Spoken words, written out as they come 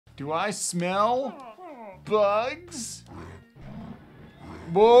Do I smell bugs?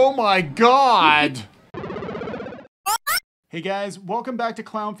 Oh my god! Hey guys, welcome back to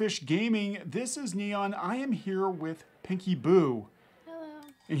Clownfish Gaming. This is Kneon. I am here with PinkyBoo. Hello.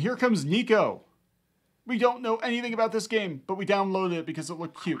 And here comes Niko. We don't know anything about this game, but we downloaded it because it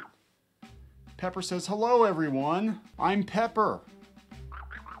looked cute. Pepper says, hello everyone. I'm Pepper.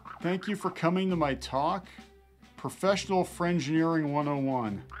 Thank you for coming to my talk. Professional Friengineering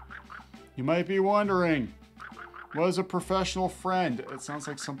 101. You might be wondering, what is a professional friend? It sounds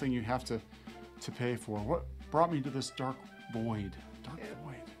like something you have to pay for. What brought me to this dark void? Dark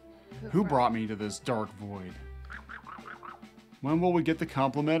void. Who brought me to this dark void? When will we get the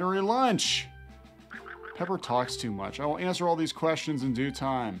complimentary lunch? Pepper talks too much. I will answer all these questions in due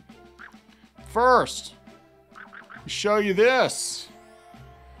time. First, I'll show you this.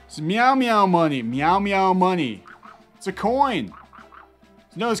 It's meow meow money. Meow meow money. It's a coin.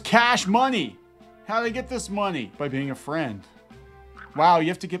 It's known as cash money. How do they get this money? By being a friend. Wow, you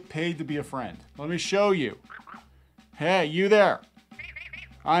have to get paid to be a friend. Let me show you. Hey, you there.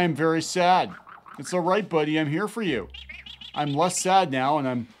 I am very sad. It's alright, buddy. I'm here for you. I'm less sad now, and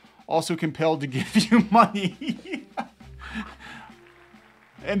I'm also compelled to give you money.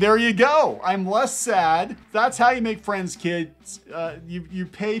 And there you go. I'm less sad. That's how you make friends, kids. You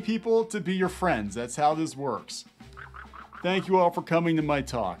pay people to be your friends. That's how this works. Thank you all for coming to my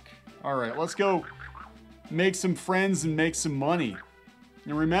talk. All right, let's go make some friends and make some money.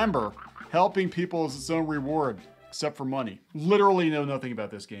 And remember, helping people is its own reward, except for money. Literally know nothing about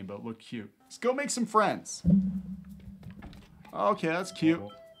this game, but look cute. Let's go make some friends. Okay, that's cute.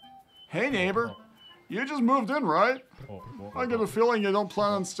 Hey, neighbor. You just moved in, right? I get a feeling you don't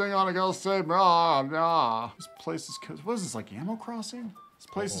plan on staying on a ghost save. Nah. This place is cozy. What is this, like Animal Crossing? This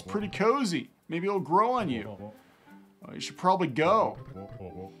place is pretty cozy. Maybe it'll grow on you. You should probably go.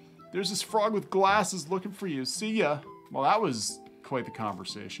 There's this frog with glasses looking for you. See ya. Well, that was quite the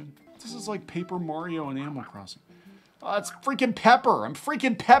conversation. This is like Paper Mario and Animal Crossing. Oh, it's freaking Pepper. I'm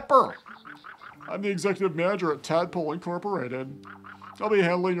freaking Pepper. I'm the executive manager at Tadpole Incorporated. I'll be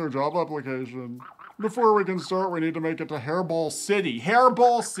handling your job application. Before we can start, we need to make it to Hairball City.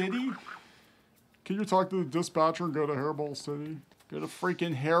 Hairball City? Can you talk to the dispatcher and go to Hairball City? Go to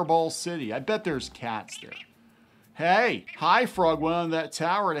freaking Hairball City. I bet there's cats there. Hey, Hi Frog went on that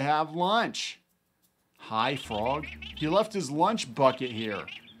tower to have lunch. Hi Frog? He left his lunch bucket here.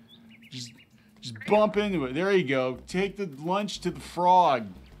 Just bump into it. There you go. Take the lunch to the frog.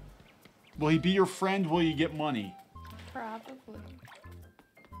 Will he be your friend? Will you get money? Probably.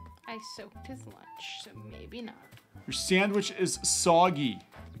 I soaked his lunch, so maybe not. Your sandwich is soggy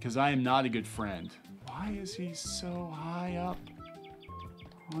because I am not a good friend. Why is he so high up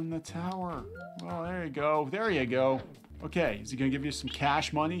on the tower? Well, there you go. There you go. Okay, is he gonna give you some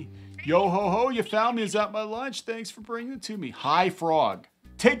cash money? Yo ho ho, you found me. Is that my lunch? Thanks for bringing it to me. Hi Frog.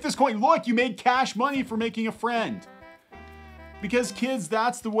 Take this coin. Look, you made cash money for making a friend. Because kids,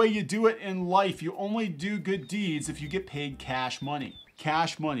 that's the way you do it in life. You only do good deeds if you get paid cash money.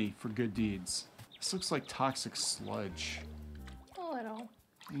 Cash money for good deeds. This looks like toxic sludge. A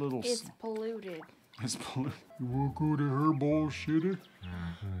little. It's polluted. It's polluted. You wanna go to Hairball City?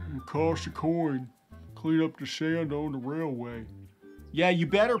 It costs a coin. Clean up the sand on the railway. Yeah, you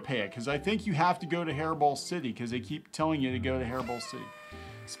better pay it, because I think you have to go to Hairball City, because they keep telling you to go to Hairball City.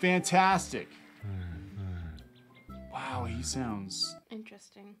 It's fantastic. Wow, he sounds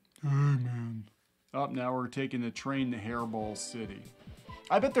Interesting. Hey, man. Oh, now we're taking the train to Hairball City.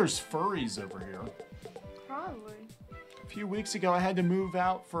 I bet there's furries over here. Probably. A few weeks ago, I had to move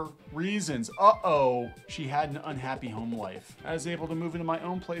out for reasons. Uh-oh. She had an unhappy home life. I was able to move into my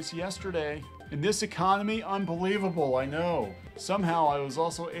own place yesterday. In this economy, unbelievable, I know. Somehow, I was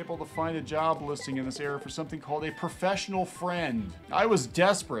also able to find a job listing in this area for something called a professional friend. I was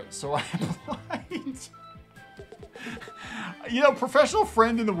desperate, so I applied. You know, professional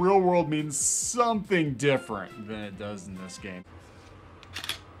friend in the real world means something different than it does in this game.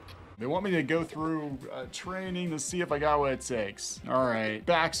 They want me to go through training to see if I got what it takes. All right,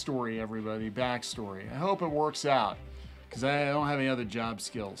 backstory, everybody, backstory. I hope it works out, because I don't have any other job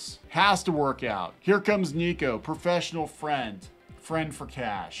skills. Has to work out. Here comes Niko, professional friend. Friend for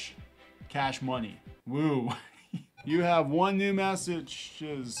cash. Cash money. Woo. You have one new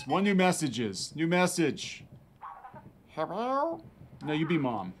messages. New message. Hello? No, you be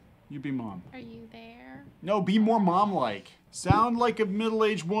mom. You be mom. Are you there? No, be more mom-like. Sound like a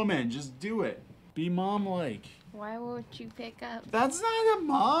middle-aged woman. Just do it. Be mom-like. Why won't you pick up? That's not a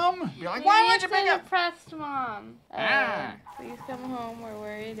mom. Be like, why won't you pick up? Depressed mom. Please come home. We're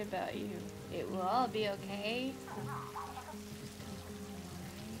worried about you. It will all be okay.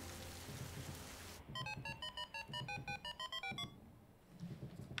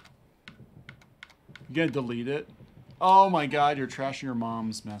 You gonna delete it? Oh my god, you're trashing your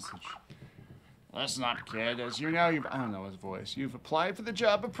mom's message. Listen up, kid. As you know, I don't know his voice. You've applied for the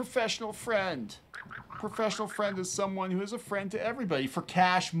job of professional friend. Professional friend is someone who is a friend to everybody. For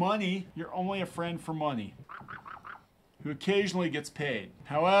cash money, you're only a friend for money. Who occasionally gets paid.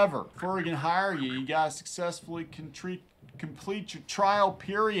 However, before we can hire you, you gotta successfully complete your trial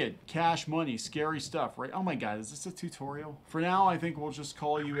period. Cash money, scary stuff, right? Oh my god, is this a tutorial? For now, I think we'll just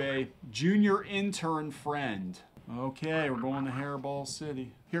call you a junior intern friend. Okay, we're going to Hairball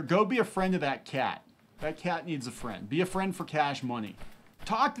City. Here, go be a friend of that cat. That cat needs a friend. Be a friend for cash money.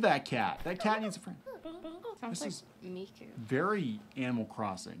 Talk to that cat. That cat needs a friend. Sounds This like Miku. Very Animal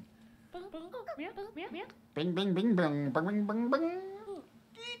Crossing. Bing, bing, bing, bing, bing, bing, bing, bing.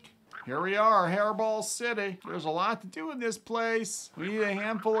 Geek. Here we are, Hairball City. There's a lot to do in this place. We need a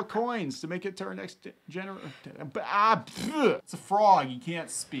handful of coins to make it to our next generation. It's a frog. He can't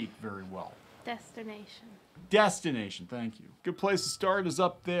speak very well. Destination. Destination, thank you. Good place to start is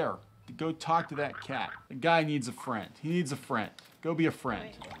up there. To go talk to that cat. The guy needs a friend. He needs a friend. Go be a friend.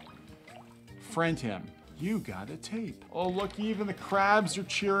 Friend him. You got a tape. Oh, look, even the crabs are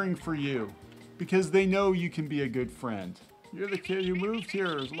cheering for you. Because they know you can be a good friend. You're the kid who moved here.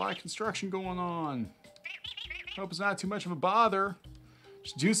 There's a lot of construction going on. Hope it's not too much of a bother.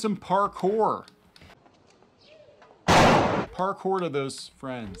 Just do some parkour. Parkour to those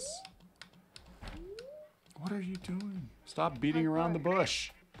friends. What are you doing? Stop beating around the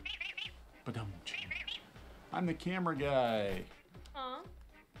bush. I'm the camera guy.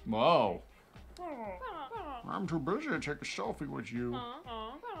 Whoa. I'm too busy to take a selfie with you.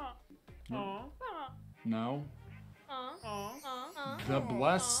 No. The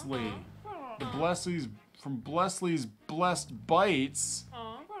Blessley. The Blessley's from Blessley's Blessed Bites.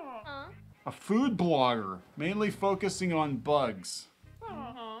 A food blogger, mainly focusing on bugs.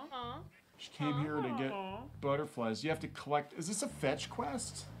 She came here to get butterflies. You have to collect. Is this a fetch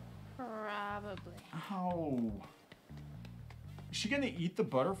quest? Probably. Oh. Is she gonna eat the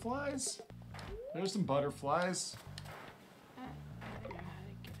butterflies? There's some butterflies. I don't know how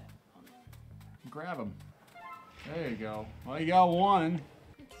to get it. Grab them. There you go. Well, you got one.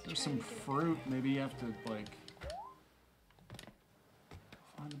 There's some fruit. Maybe you have to, like,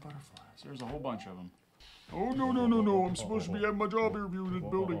 find the butterflies. There's a whole bunch of them. Oh, no, no, no, no. I'm supposed to be at my job interview in this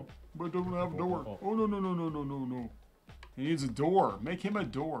building, but it doesn't have a door. Oh, no, no, no, no, no, no, no. He needs a door. Make him a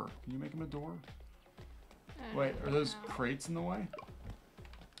door. Can you make him a door? Wait, are those crates in the way?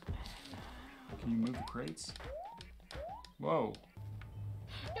 Can you move the crates? Whoa.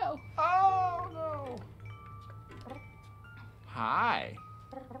 No. Oh, no. Hi.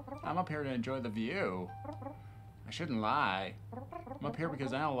 I'm up here to enjoy the view. I shouldn't lie. I'm up here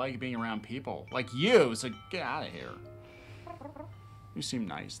because I don't like being around people like you, so get out of here. You seem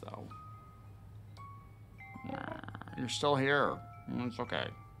nice, though. Nah, you're still here. It's okay.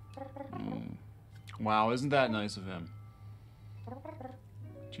 Wow, isn't that nice of him?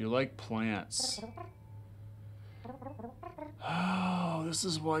 Do you like plants? Oh, this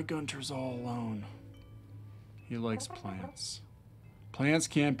is why Gunter's all alone. He likes plants. Plants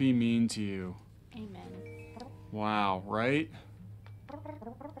can't be mean to you. Amen. Wow, right?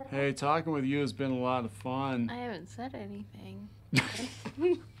 Hey, talking with you has been a lot of fun. I haven't said anything.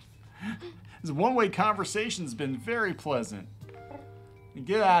 This one-way conversation's been very pleasant.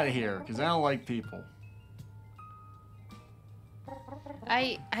 Get out of here, because I don't like people.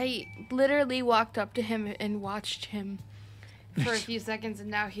 I literally walked up to him and watched him for a few seconds, and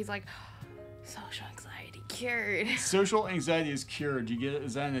now he's like, social anxiety cured. Social anxiety is cured. You get it?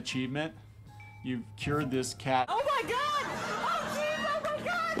 Is that an achievement? You've cured this cat. Oh my god! Oh jeez, oh my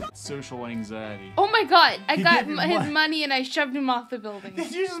god! Social anxiety. Oh my god, I You got gave him his what? money and I shoved him off the building.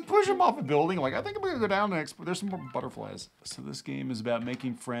 Did you just push him off a building? Like, I think I'm gonna go down next, but there's some more butterflies. So this game is about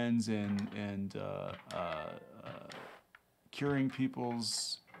making friends and curing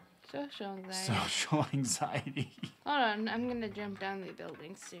people's Social anxiety. social anxiety. Hold on, I'm gonna jump down the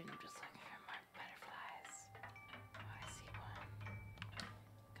building soon. I'm just looking for more butterflies. Oh, I see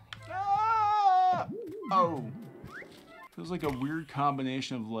one. Ah! Oh. Feels like a weird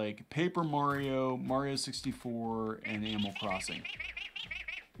combination of like Paper Mario, Mario 64, and Animal Crossing.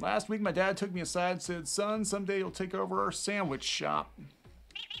 Last week my dad took me aside and said, son, someday you'll take over our sandwich shop.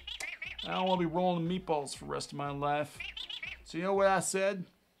 I don't want to be rolling meatballs for the rest of my life. So you know what I said?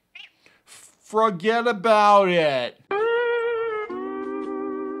 Forget about it.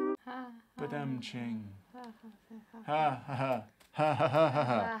 Ba-dum-ching. Ha ha ha. Ha ha ha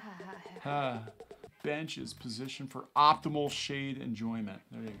ha ha. Benches positioned for optimal shade enjoyment.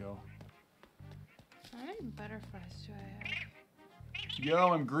 There you go. How many butterflies do I have?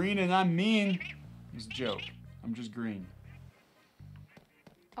 Yo, I'm green and I'm mean. It was a joke. I'm just green.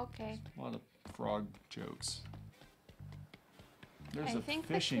 Okay. A lot of frog jokes. There's I a think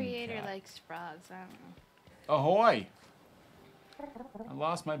the fishing creator cat. likes frogs. I don't know. Ahoy! I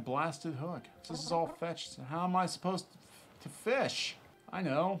lost my blasted hook. This is all fetched. So how am I supposed to fish? I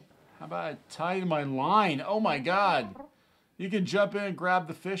know. How about I tie to my line? Oh my god! You can jump in and grab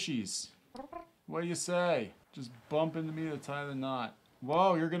the fishies. What do you say? Just bump into me to tie the knot.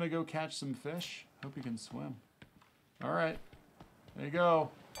 Whoa, you're gonna go catch some fish? Hope you can swim. Alright. There you go.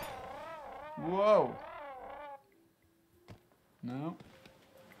 Whoa. No.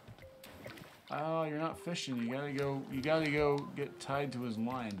 Oh, you're not fishing. You gotta go get tied to his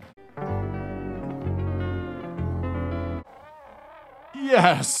line.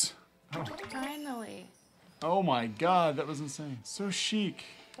 Yes! Oh. Finally. Oh my god, that was insane. So chic.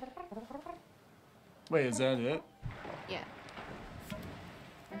 Wait, is that it? Yeah.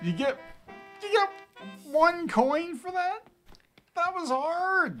 You get 1 coin for that? That was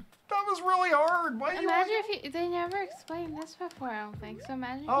hard. That was really hard. Why do you Imagine if you, they never explained this before, I don't think. So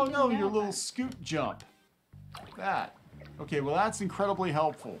imagine Oh if you no, didn't your know little that. scoot jump. That. Okay, well that's incredibly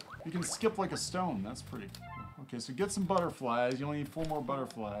helpful. You can skip like a stone. That's pretty cool. Okay, so get some butterflies. You only need 4 more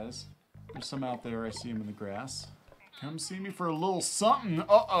butterflies. There's some out there. I see them in the grass. Come see me for a little something.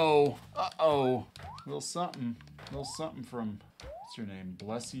 Uh-oh. Uh-oh. Little something. Little something from, what's your name?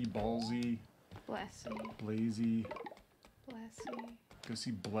 Blessy, Ballsy, Bless you. Blazy. Bless you. Go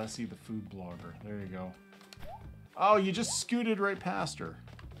see Blessy, the food blogger. There you go. Oh, you just scooted right past her.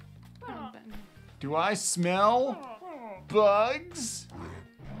 Oh, but no. Do I smell bugs?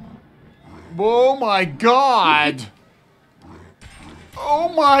 Oh my god! Oh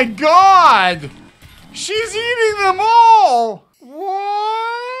my god! She's eating them all!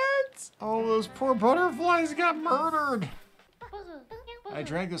 What? Oh, those poor butterflies got murdered. I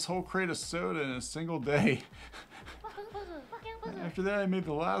drank this whole crate of soda in a single day. After that, I made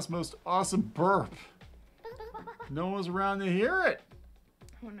the last most awesome burp. No one was around to hear it.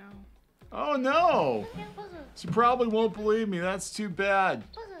 Oh no. Oh no! She probably won't believe me. That's too bad.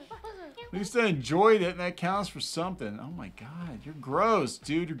 At least I enjoyed it, and that counts for something. Oh my god, you're gross,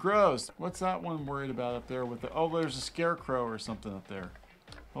 dude. You're gross. What's that one worried about up there with the... Oh, there's a scarecrow or something up there.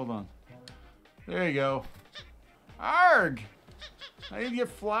 Hold on. There you go. Arg! I need to get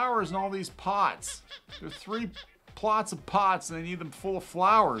flowers in all these pots. There's 3 plots of pots, and I need them full of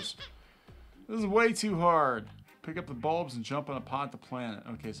flowers. This is way too hard. Pick up the bulbs and jump on a pot to plant it.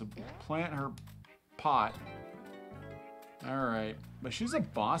 Okay, so plant her pot. Alright. But she's a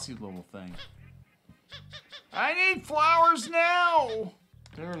bossy little thing. I need flowers now!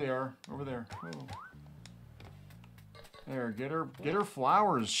 There they are. Over there. Oh. There, get her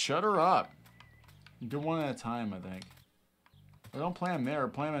flowers. Shut her up. You do one at a time, I think. But don't plant them there.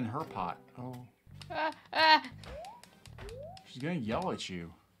 Plant them in her pot. Oh. She's gonna yell at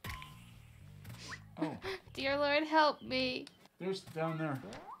you. Oh. Dear Lord, help me. There's down there.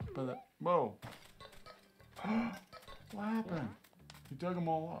 By the, whoa. What happened? You dug them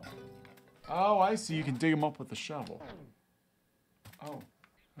all up. Oh, I see. You can dig them up with a shovel. Oh.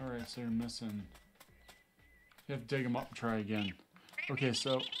 Alright, so you're missing. You have to dig them up and try again. Okay,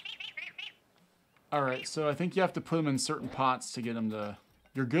 so... Alright, so I think you have to put them in certain pots to get them to...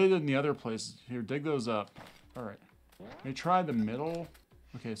 You're good in the other places. Here, dig those up. Alright. May try the middle.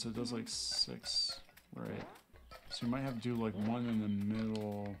 Okay, so it does like 6. Right. So you might have to do like 1 in the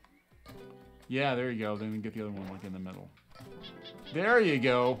middle. Yeah, there you go. Then we get the other one like in the middle. There you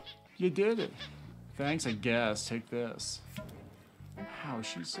go. You did it. Thanks, I guess. Take this. Wow,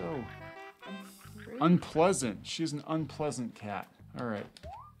 she's so unpleasant. She's an unpleasant cat. Alright.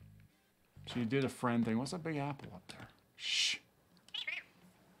 So you did a friend thing. What's that big apple up there? Shh.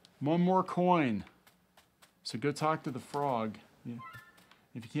 1 more coin. So go talk to the frog. Yeah.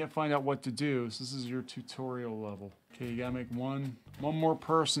 If you can't find out what to do, so this is your tutorial level. Okay, you gotta make one more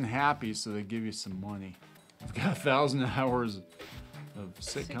person happy so they give you some money. I've got 1,000 hours of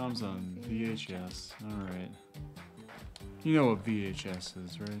sitcoms on VHS. Alright. You know what VHS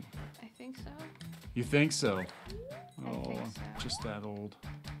is, right? I think so. You think so? I Oh, think so. just that old.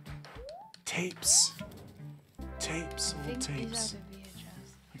 Tapes. Tapes, I old think tapes. these are the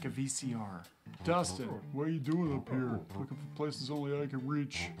VHS. Like a VCR. Dustin, what are you doing up here? Looking for places only I can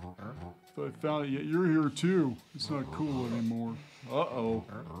reach. If I found it yet, you're here too. It's not cool anymore. Uh-oh.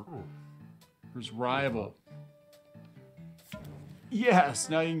 There's rival. Yes,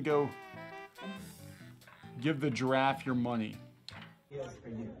 now you can go give the giraffe your money.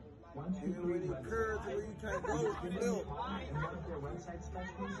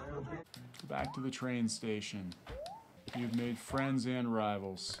 Back to the train station. You've made friends and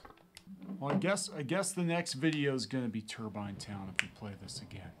rivals. Well, I guess the next video is gonna be Turbine Town if we play this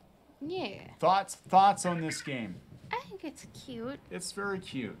again. Yeah. Thoughts on this game? I think it's cute. It's very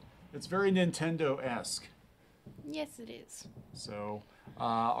cute. It's very Nintendo-esque. Yes, it is. So,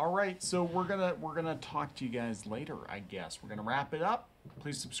 all right. So we're gonna talk to you guys later. I guess we're gonna wrap it up.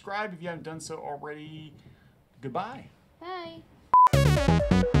 Please subscribe if you haven't done so already. Goodbye. Bye.